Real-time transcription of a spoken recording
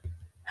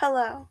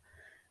Hello,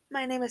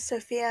 my name is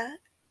Sophia,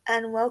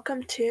 and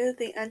welcome to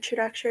the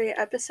introductory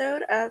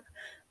episode of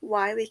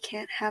Why We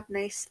Can't Have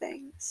Nice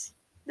Things.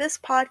 This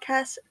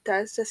podcast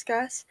does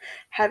discuss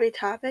heavy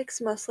topics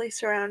mostly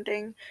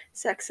surrounding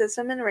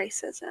sexism and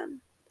racism.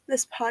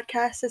 This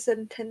podcast is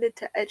intended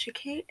to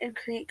educate and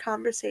create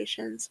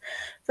conversations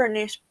for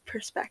new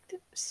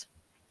perspectives.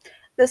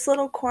 This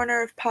little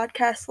corner of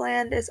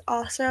PodcastLand is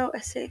also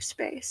a safe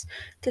space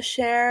to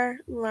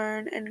share,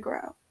 learn, and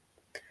grow.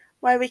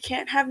 Why We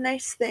Can't Have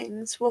Nice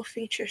Things will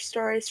feature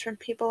stories from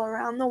people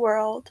around the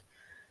world,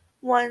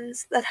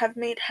 ones that have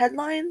made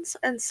headlines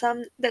and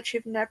some that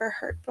you've never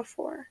heard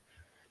before.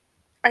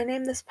 I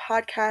named this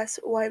podcast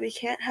Why We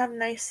Can't Have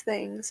Nice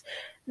Things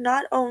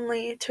not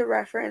only to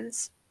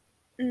reference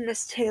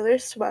Miss Taylor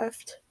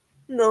Swift,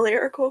 the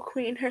lyrical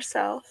queen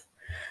herself,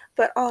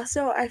 but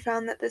also I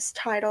found that this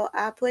title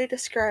aptly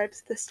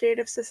describes the state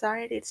of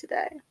society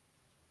today.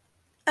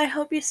 I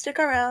hope you stick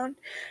around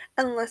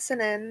and listen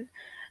in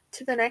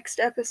to the next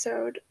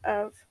episode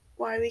of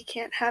Why We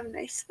Can't Have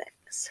Nice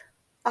Things.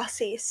 I'll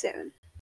see you soon.